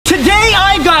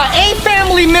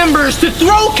members to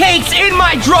throw cakes in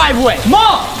my driveway.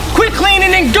 Mom, quit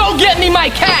cleaning and go get me my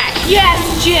cash. Yes,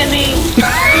 Jimmy.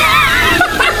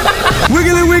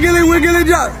 Wiggly, wiggly, wiggly,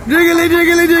 drop. Jiggly,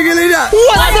 jiggly, jiggly, drop.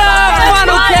 What's up,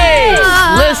 Funnel Cakes?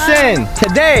 Listen,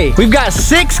 today we've got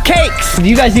 6 cakes. Do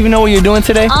you guys even know what you're doing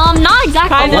today? Not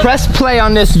exactly. Press play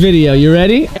on this video. You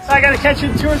ready? I gotta catch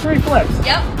you 2 or 3 flips.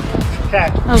 Yep. Okay.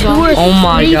 Oh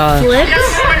my God. Flips?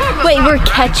 Wait, we're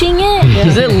catching it?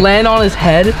 Does it land on his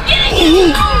head?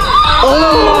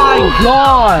 Oh my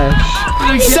gosh.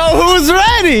 So who's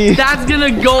ready? That's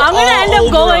gonna go I'm gonna end up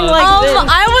going like this.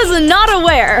 I was not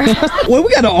aware. Wait, we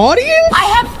got an audience? I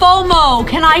have FOMO.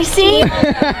 Can I see?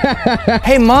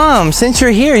 Hey Mom, since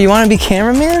you're here, you wanna be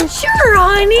cameraman? Sure,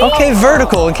 honey. Okay,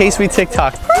 vertical in case we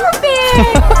TikTok. Perfect.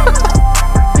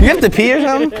 You have to pee or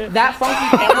something? That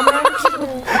funky cameraman?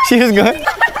 She was good.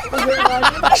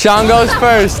 Sean goes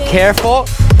first. Careful.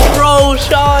 Bro,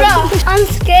 Sean. Bro, I'm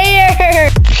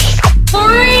scared.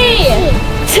 3,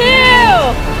 2, 1.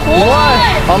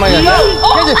 Oh my God. No.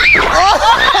 Oh.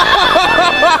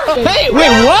 Hey,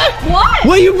 wait, what? What?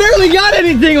 Well, you barely got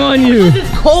anything on you. It's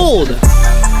cold.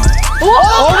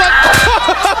 Oh my.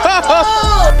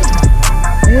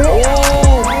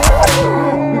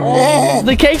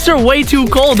 The cakes are way too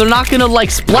cold. They're not gonna like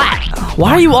splat.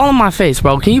 Why are you all in my face,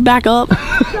 bro? Can you back up?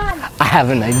 I have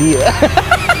an idea.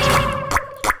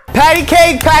 Patty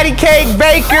cake,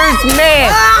 baker's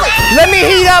man. Let me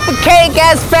heat up a cake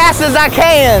as fast as I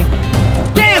can.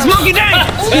 Dance, monkey,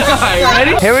 dance.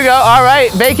 Ready? Here we go. All right,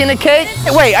 baking the cake.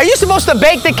 Wait, are you supposed to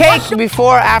bake the cake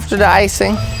before or after the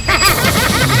icing?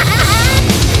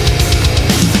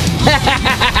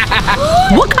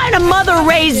 What kind of mother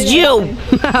raised you?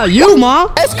 You,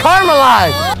 Mom. It's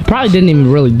caramelized. Probably didn't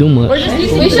even really do much.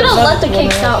 We should have let the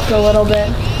cakes out for a little bit.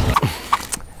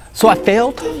 So I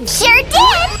failed? Sure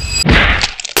did.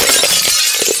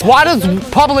 Why does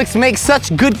Publix make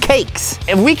such good cakes?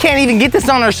 If we can't even get this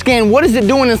on our skin, what is it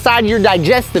doing inside your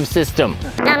digestive system?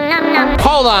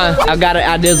 Hold on, I got it,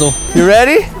 I dizzle. You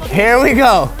ready? Here we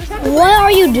go. What are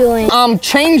you doing? I'm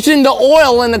changing the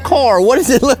oil in the car. What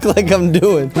does it look like I'm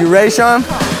doing? You ready, Sean?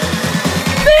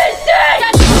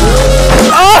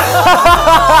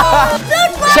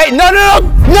 Say, no,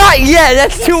 not yet.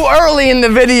 That's too early in the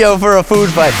video for a food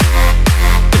fight.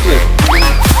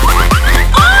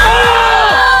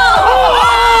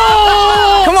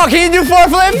 Come on, can you do 4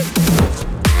 flips?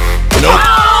 Nope.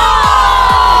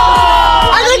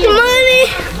 I got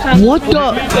money. What the?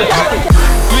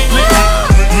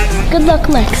 Good luck,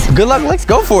 Lex. Good luck, Lex.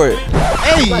 Go for it.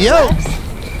 Hey, yo.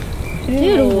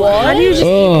 Dude, what? How do you just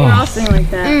keep crossing like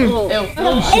that?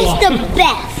 It's the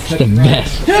best. It's the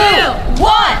best. 2,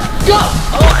 1, go!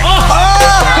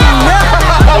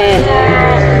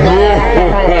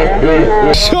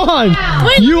 Sean,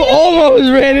 you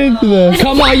almost ran into this.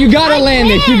 Come on, you gotta land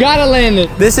it. You gotta land it.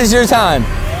 This is your time.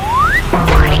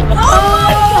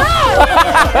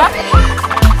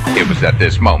 It was at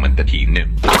this moment that he knew.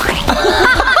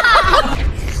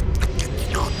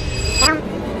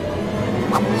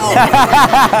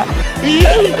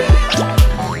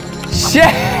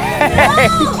 Shit!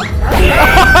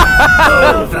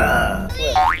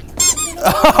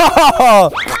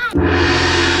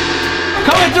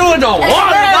 Coming through with the water!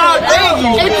 Thank you!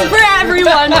 It's for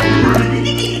everyone.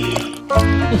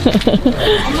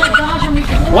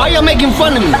 Why y'all making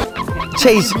fun of me?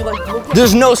 Chase,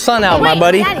 there's no sun out, my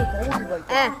buddy.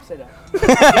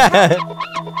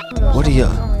 What are you?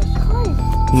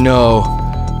 No.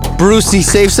 Brucey,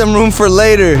 save some room for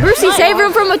later. Brucey, save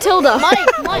room for Matilda.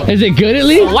 Mike. Is it good at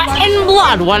least? What in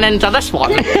blood went into this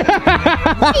one?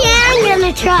 Yeah, I'm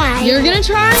gonna try. You're gonna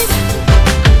try?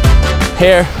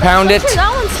 Here, pound it.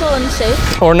 That one's still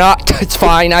unsafe. Or not, it's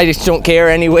fine. I just don't care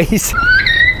anyways.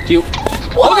 You.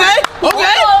 Okay.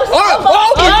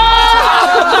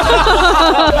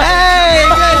 Hey,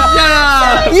 good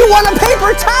job. You want a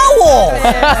paper towel.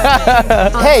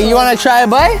 Hey, you want to try a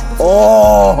bite?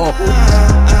 Oh,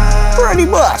 pretty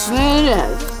bust.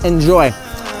 Enjoy. Oh,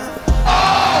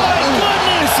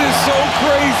 goodness, it's so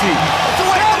crazy. So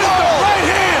what happened to the right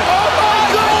hand? Oh, my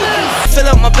goodness. Fill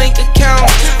up my bank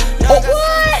account. Oh.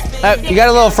 You got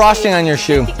a little frosting on your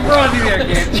shoe.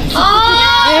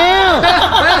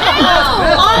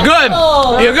 Good.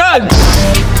 You're good.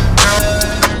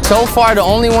 So far, the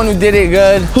only one who did it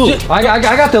good. Who? I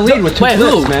got the lead with 2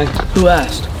 flips, man. Who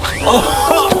asked?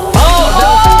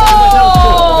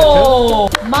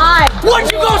 My.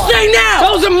 What you gonna say now?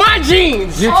 Those are my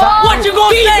jeans. What you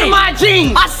gonna These say? are my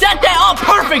jeans. I set that up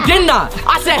perfect, didn't I?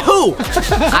 I said who?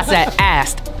 I said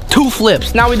asked. 2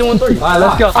 flips. Now we doing 3. All right,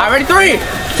 let's go. All right, ready? 3,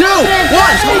 2, 1.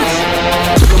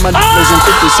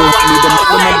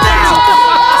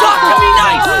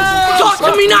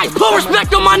 me nice. Put respect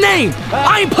on my name.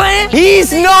 I ain't playing. He's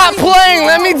not playing,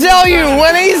 let me tell you.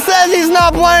 When he says he's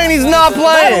not playing, he's not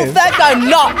playing. Matter of fact, I'm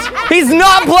not. He's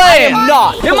not playing. I'm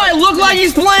not. It might look like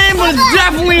he's playing, but it's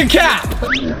definitely a cap.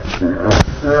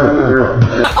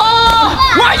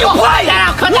 Why you playing?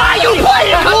 Why you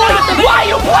playing, boy? Why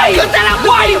you playing? Cut that out.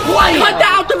 Why you playing? Cut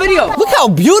that out the video. Look how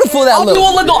beautiful that looks. I'll do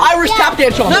a little Irish tap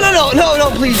dance on him. No,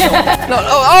 please don't. No,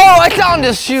 oh, I found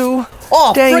his shoe.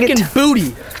 Oh, dang freaking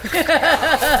booty.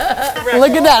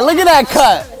 Look at that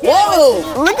cut. Whoa,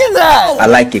 look at that. I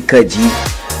like your cut, G.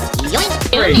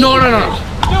 No.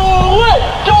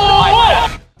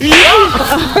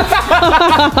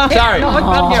 Sorry.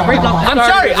 I'm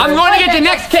sorry. I'm going to get the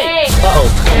next cake.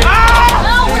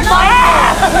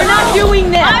 We're not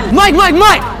doing that. Mike.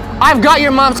 I've got your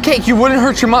mom's cake. You wouldn't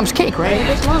hurt your mom's cake, right?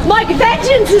 Mike,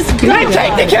 vengeance is good.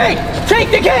 Take the cake.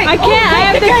 Take the cake. I can't. I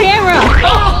have the camera.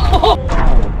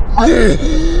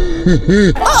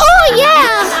 Oh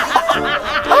yeah.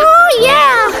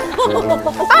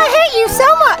 I hate you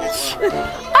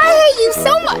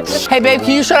so much. Hey, babe,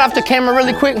 can you shut off the camera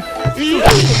really quick?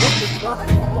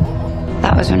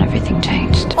 That was when everything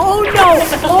changed. Oh no.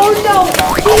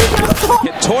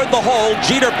 Get toward the hole.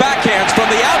 Jeter backhands from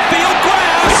the outfield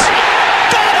grass.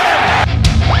 Got him!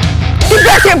 Get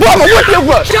back here, brother. What your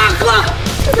butt? Shot clock.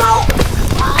 No.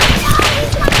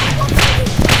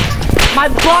 My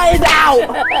butt is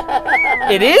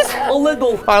out. It is? A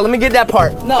little. All right, let me get that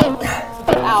part. No.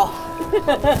 Ow.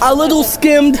 A little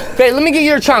skimmed. Babe, let me get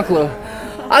your chocolate.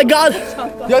 I got.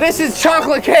 Yo, this is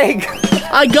chocolate cake.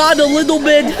 I got a little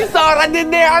bit. You saw what I did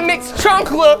there? I mixed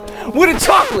chocolate with a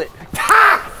chocolate.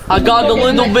 Ha! I got a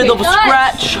little bit of a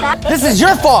scratch. This is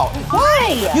your fault.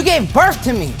 Why? You gave birth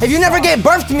to me. If you never gave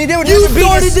birth to me, there would You never be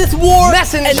started this war,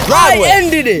 mess in this and driveway. I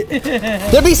ended it.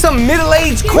 There'd be some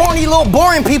middle-aged, corny, little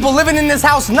boring people living in this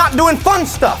house not doing fun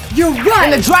stuff. You're right.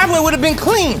 And the driveway would have been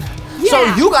clean. So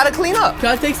you gotta clean up. Can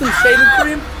I take some shaving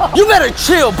cream? You better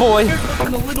chill, boy.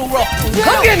 I'm a little rough.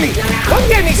 Come get me. Come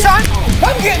get me, son.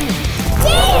 Come get me.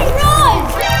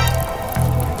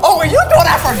 Oh, and you thought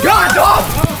I forgot, dog.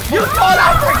 You thought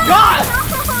I forgot.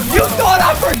 You thought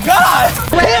I forgot.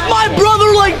 Hit my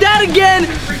brother like that again.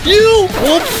 You.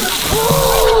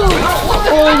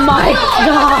 Oh my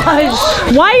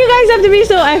gosh. Why you guys have to be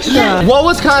so extra? What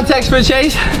was context for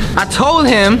Chase? I told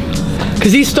him,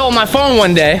 because he stole my phone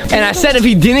one day, and I said if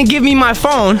he didn't give me my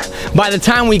phone, by the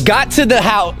time we got to the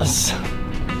house.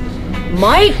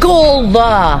 Michael,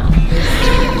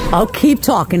 oh, keep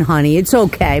talking, honey. It's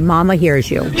okay. Mama hears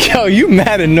you. Yo, you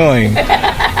mad annoying.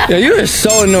 Yo, you are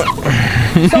so annoying.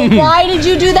 So why did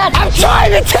you do that? I'm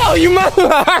trying to tell you,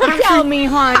 mother. Tell me,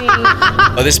 honey.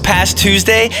 Oh, this past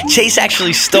Tuesday, Chase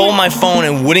actually stole my phone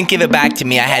and wouldn't give it back to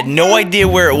me. I had no idea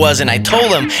where it was, and I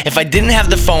told him if I didn't have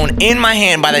the phone in my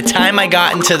hand by the time I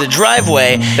got into the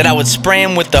driveway, that I would spray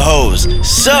him with the hose.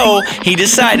 So he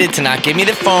decided to not give me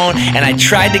the phone, and I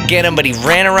tried to get him, but he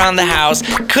ran around the house,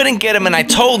 couldn't get him, and I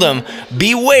told him,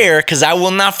 beware, because I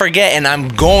will not forget, and I'm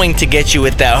going to get you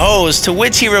with that hose, to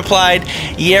which he replied,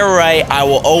 yeah, right, I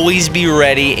will always be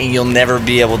ready, and you'll never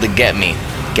be able to get me.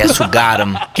 Guess who got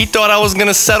him? He thought I was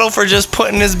gonna settle for just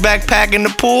putting his backpack in the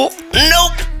pool?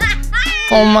 Nope.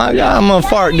 Oh my God, I'm gonna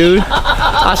fart, dude.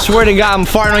 I swear to God, I'm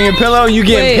farting on your pillow. You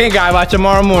getting pink eye by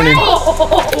tomorrow morning.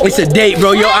 It's a date,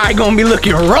 bro. Your eye gonna be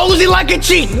looking rosy like a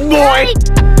cheek, boy.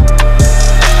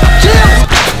 Chill.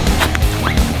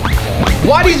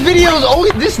 Why these videos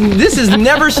always, this is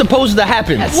never supposed to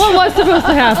happen. What was supposed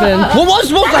to happen? What was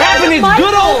supposed to happen is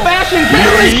good old-fashioned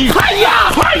things. Hi-ya!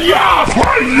 Hi-ya!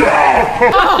 Hi-ya!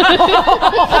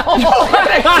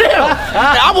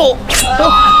 I will...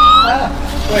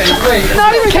 Wait.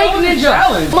 Not even Cake Ninja.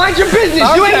 Mind your business.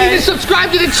 Okay. You ain't even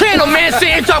subscribed to the channel, man.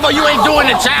 Saying talking about you ain't doing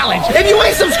the challenge. If you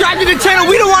ain't subscribed to the channel,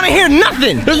 we don't want to hear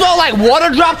nothing. There's all like water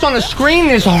drops on the screen.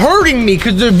 It's hurting me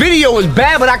because the video is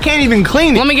bad, but I can't even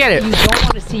clean it. Let me get it. You don't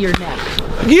want to see your neck.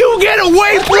 You get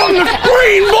away from the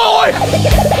screen, boy.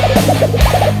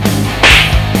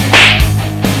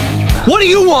 What do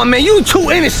you want, man? You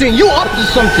too innocent. You up to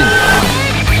something.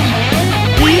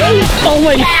 Oh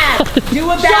my God. Do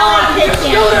a ballet dance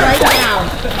right now.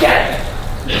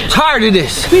 Tired of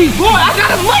this. Boy, I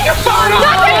got a microphone on.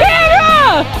 Not the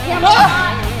camera!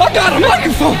 I got a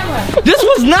microphone. This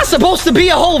was not supposed to be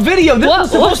a whole video. This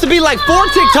was supposed to be like 4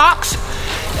 TikToks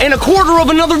and a quarter of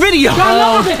another video.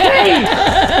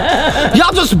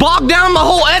 Y'all just bogged down my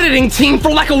whole editing team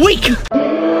for like a week.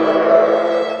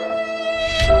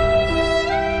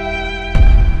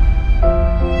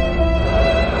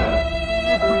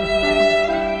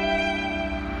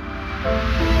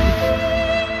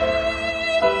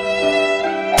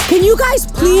 Can you guys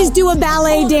please do a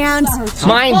ballet dance?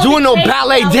 I ain't doing no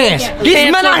ballet dance. These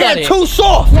men out here too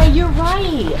soft. Yeah, you're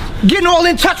right. Getting all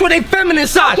in touch with their feminine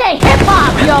side. Okay, hip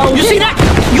hop, yo. You see that?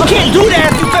 You can't do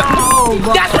that if you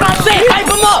That's what I'm saying.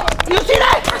 Hype them up. You see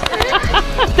that?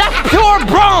 That's pure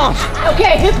bronze.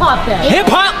 Okay, hip hop then. Hip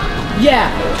hop?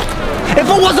 Yeah. If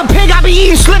I was a pig, I'd be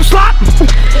eating slip slop.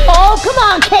 Oh, come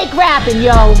on, cake rapping,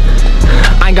 yo.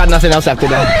 I ain't got nothing else after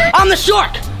that. I'm the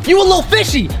shark. You a little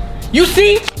fishy. You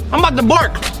see? I'm about to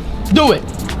bark. Do it.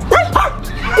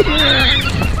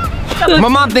 My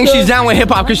mom thinks she's down with hip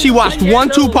hop because she watched one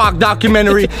Tupac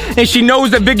documentary and she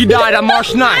knows that Biggie died on March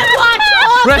 9th.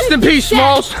 Rest in peace,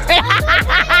 Smalls.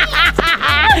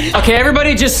 Okay,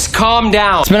 everybody just calm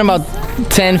down. It's been about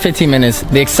 10, 15 minutes.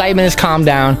 The excitement has calmed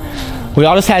down. We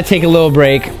all just had to take a little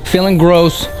break. Feeling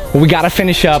gross, but we gotta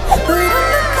finish up.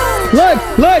 Look!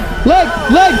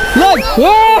 Whoa!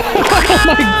 Oh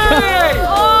my God!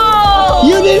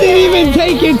 You didn't even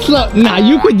take it slow. Nah,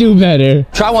 you could do better.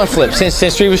 Try one flip, since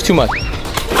 3 was too much.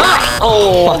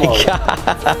 Oh my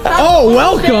God. Oh,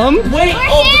 welcome. Wait,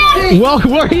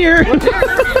 Welcome, we're here.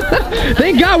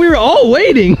 Thank God we were all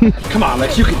waiting. Come on,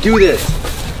 Lex, you can do this.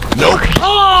 Nope.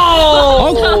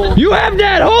 Oh! You have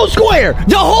that whole square.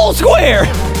 The whole square.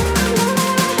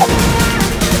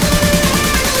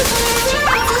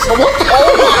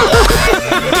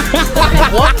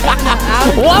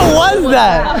 What was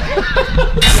that?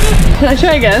 Can I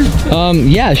try again?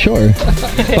 Yeah, sure.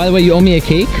 By the way, you owe me a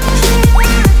cake?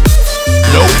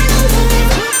 Nope.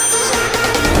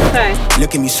 Okay.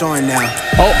 Look at me soaring now.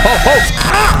 Oh.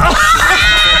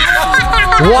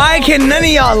 Why can none of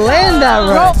y'all land that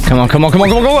right? Come on.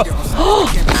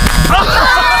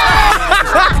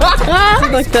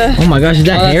 Like the Oh my gosh, is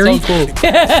that hairy? so cool.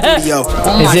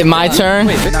 Is it my turn?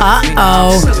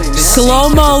 Uh-oh.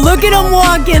 Slow-mo, look at him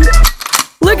walking.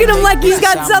 Look at him like he's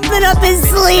got something up his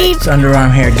sleeve. It's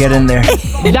underarm hair, get in there.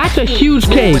 That's a huge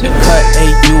cake.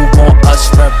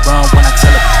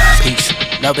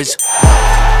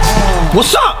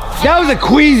 What's up? That was a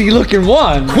queasy looking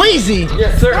one. Queasy?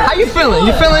 Yes, sir. How you feeling?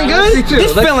 You feeling good?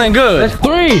 He's feeling good.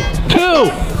 3, 2,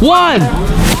 1.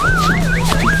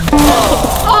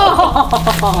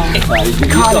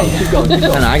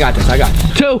 No, I got this.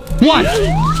 2, 1.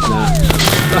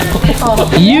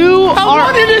 You I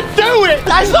wanted to do it.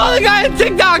 I saw the guy on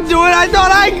TikTok do it. I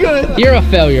thought I could. You're a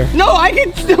failure. No, I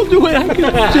can still do it.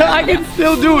 I can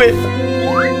still do it.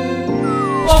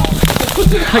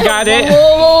 I got it.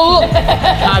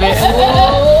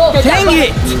 Dang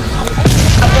it.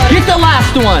 Get the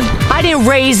last one. I didn't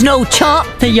raise no chump.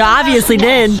 You obviously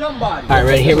did. All right,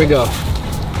 ready? Here we go.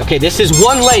 Okay, this is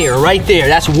one layer right there.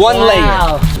 That's one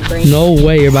layer. No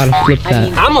way you're about to flip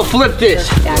that. I'm gonna flip this.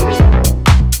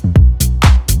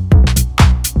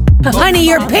 Honey,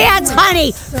 your pants,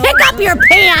 honey. Pick up your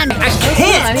pants. I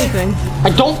can't. I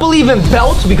don't believe in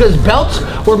belts because belts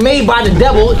were made by the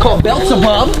devil. It's called belts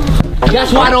above.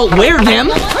 That's why I don't wear them.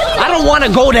 I don't want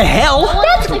to go to hell.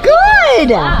 That's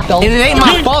good. And it ain't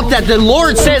my fault that the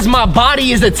Lord says my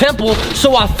body is a temple,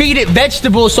 so I feed it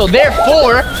vegetables, so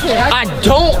therefore I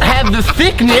don't have the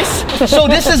thickness. So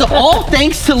this is all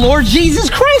thanks to Lord Jesus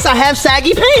Christ. I have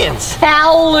saggy pants.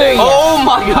 Hallelujah. Oh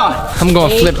my God. I'm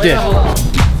gonna flip this.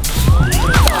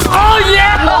 Oh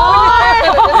yeah!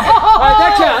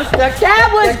 That counts.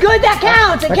 That was good. That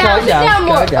counts. It counts. Sit down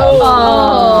more.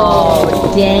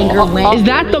 Oh, danger went. Is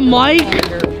that the mic?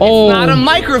 Oh. It's not a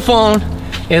microphone.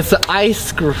 It's an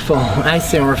ice-graphone.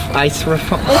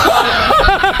 Ice-graphone.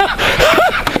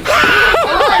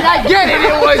 I get it.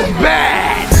 It was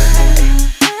bad.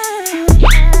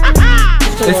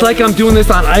 It's like I'm doing this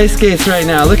on ice skates right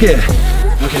now. Look at it.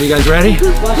 Okay, you guys ready?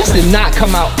 This did not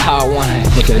come out how I wanted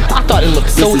it. Okay. I thought it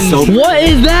looked so easy. What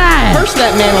is that? Curse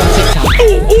that man on TikTok.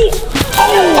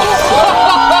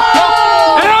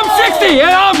 And I'm 60! And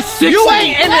I'm 60! You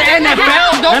ain't in the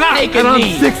NFL. Don't take a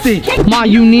knee. I'm 60. Ma,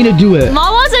 you need to do it.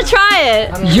 Mom wants to try it.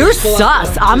 You're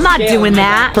sus. I'm not doing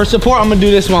that. For support, I'm gonna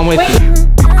do this one with you.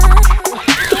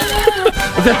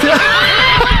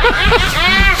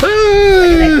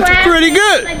 Pretty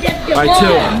good. All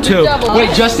right, two.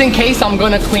 Wait, just in case, I'm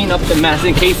gonna clean up the mess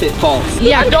in case it falls.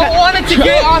 Yeah, I don't want it to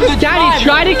get on the Daddy,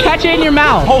 try to catch it in your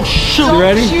mouth. Oh shoot! You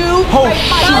ready? Oh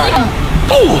shoot!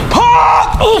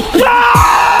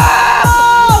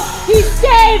 He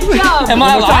saved him. Am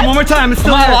I alive? One more time. It's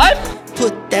still Am I there. alive?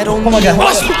 Put that on Oh my God!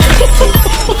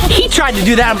 He tried to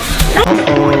do that.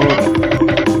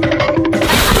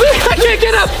 I can't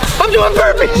get up. I'm doing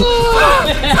burpees.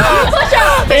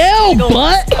 Ew,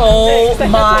 butt. Oh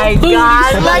my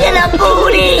God! Look at the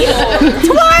booty.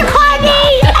 Twerk,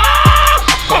 honey.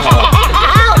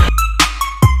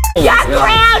 You're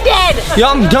grounded. Yo,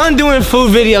 I'm done doing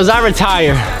food videos. I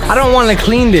retire. I don't want to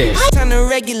clean this. Time to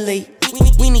regulate.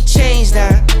 We need change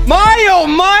now. My, oh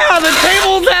my, how the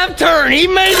tables have turned. He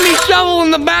made me shovel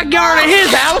in the backyard of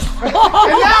his house. And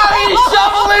now he's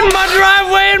shoveling my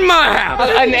driveway in my house.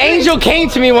 An angel came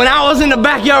to me when I was in the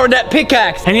backyard with that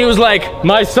pickaxe. And he was like,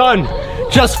 my son,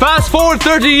 just fast forward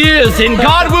 30 years and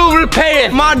God will repay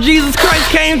it. My Jesus Christ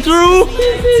came through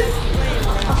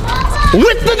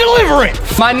with the deliverance.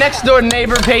 My next door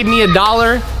neighbor paid me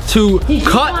 $1 to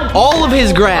cut all of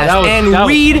his grass and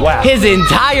weed his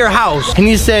entire house. And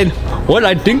he said, well,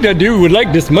 I think that you would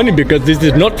like this money because this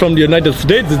is not from the United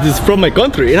States, this is from my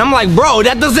country. And I'm like, bro,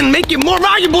 that doesn't make it more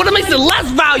valuable, that makes it less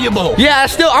valuable. Yeah,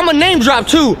 still, I'm a name drop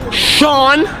too.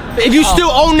 Sean, if you still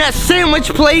own that sandwich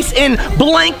place in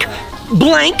blank,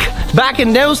 back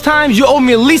in those times, you owe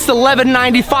me at least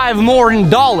 $11.95 more in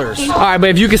dollars. All right, but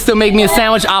if you can still make me a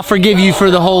sandwich, I'll forgive you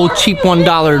for the whole cheap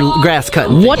 $1 grass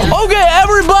cutting. What? Okay,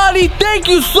 everybody, thank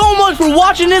you so much for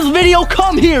watching this video.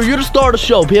 Come here, you're the star of the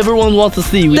show. Everyone wants to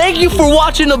see you. Thank you for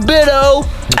watching the video.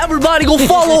 Everybody go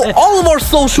follow all of our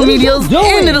social medias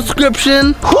in the description.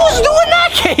 Who's doing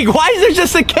that cake? Why is there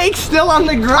just a cake still on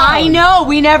the ground? I know,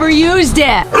 we never used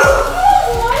it.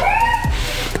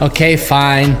 Okay,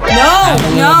 fine.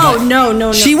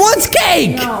 No. She wants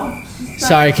cake! No.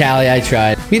 Sorry, Callie, I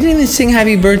tried. We didn't even sing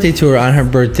happy birthday to her on her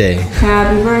birthday.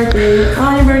 Happy birthday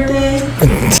on your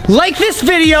birthday. Like this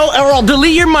video or I'll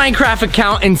delete your Minecraft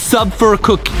account and sub for a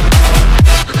cookie.